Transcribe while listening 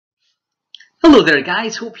Hello there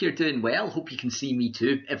guys, hope you're doing well, hope you can see me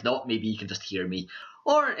too. If not, maybe you can just hear me.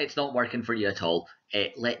 Or it's not working for you at all.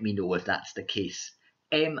 Let me know if that's the case.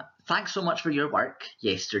 Thanks so much for your work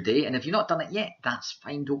yesterday, and if you've not done it yet, that's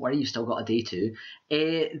fine, don't worry, you've still got a day too.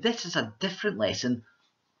 This is a different lesson,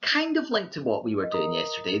 kind of linked to what we were doing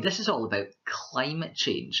yesterday. This is all about climate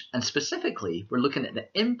change, and specifically, we're looking at the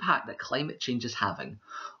impact that climate change is having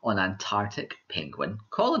on Antarctic penguin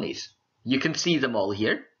colonies. You can see them all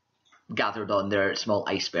here, gathered on their small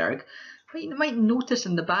iceberg. But you might notice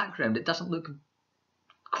in the background it doesn't look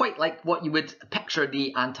quite like what you would picture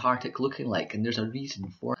the Antarctic looking like, and there's a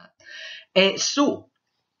reason for that. So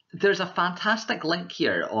there's a fantastic link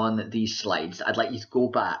here on these slides I'd like you to go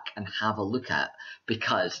back and have a look at,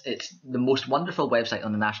 because it's the most wonderful website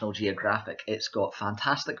on the National Geographic. It's got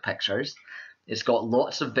fantastic pictures, it's got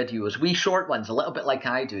lots of videos, wee short ones, a little bit like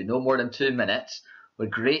I do, no more than 2 minutes,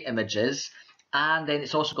 with great images. And then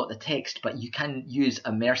it's also got the text, but you can use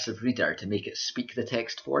Immersive Reader to make it speak the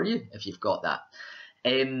text for you if you've got that.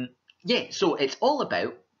 Yeah, so it's all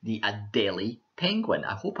about the Adelie penguin.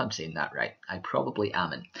 I hope I'm saying that right. I probably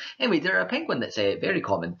am. Anyway, they're a penguin that's very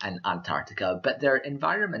common in Antarctica, but their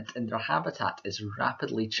environment and their habitat is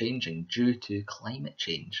rapidly changing due to climate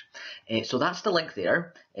change. So that's the link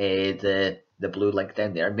there, the blue link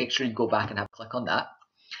down there. Make sure you go back and have a click on that.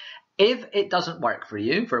 If it doesn't work for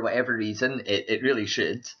you, for whatever reason, it really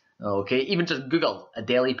should, okay, even just Google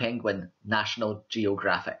Adelie penguin National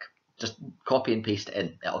Geographic. Just copy and paste it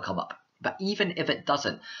in, it'll come up. But even if it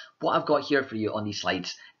doesn't, what I've got here for you on these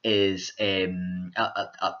slides is a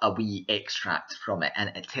wee extract from it, and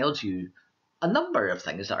it tells you a number of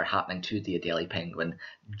things that are happening to the Adelie penguin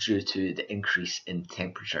due to the increase in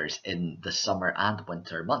temperatures in the summer and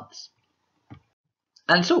winter months.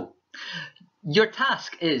 And so, your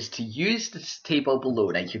task is to use this table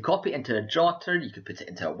below. Now you could copy it into a jotter, you could put it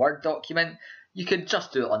into a Word document, you could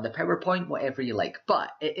just do it on the PowerPoint, whatever you like.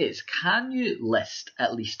 But it is, can you list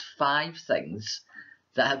at least 5 things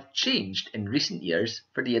that have changed in recent years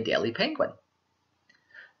for the Adelie penguin?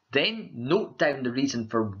 Then note down the reason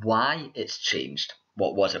for why it's changed.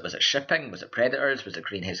 What was it? Was it shipping? Was it predators? Was it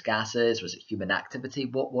greenhouse gases? Was it human activity?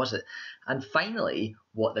 What was it? And finally,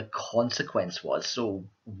 what the consequence was. So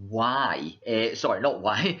why, sorry, not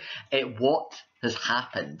why, what has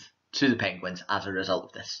happened to the penguins as a result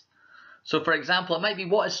of this? So for example, it might be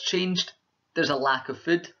what has changed. There's a lack of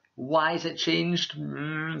food. Why has it changed?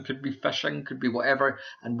 Could be fishing, could be whatever.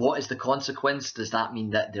 And what is the consequence? Does that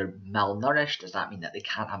mean that they're malnourished? Does that mean that they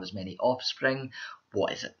can't have as many offspring?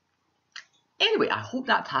 What is it? Anyway, I hope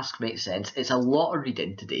that task makes sense. It's a lot of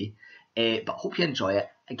reading today, but hope you enjoy it.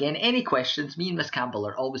 Again, any questions, me and Miss Campbell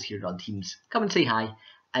are always here on Teams. Come and say hi.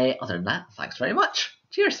 Other than that, thanks very much.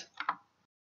 Cheers.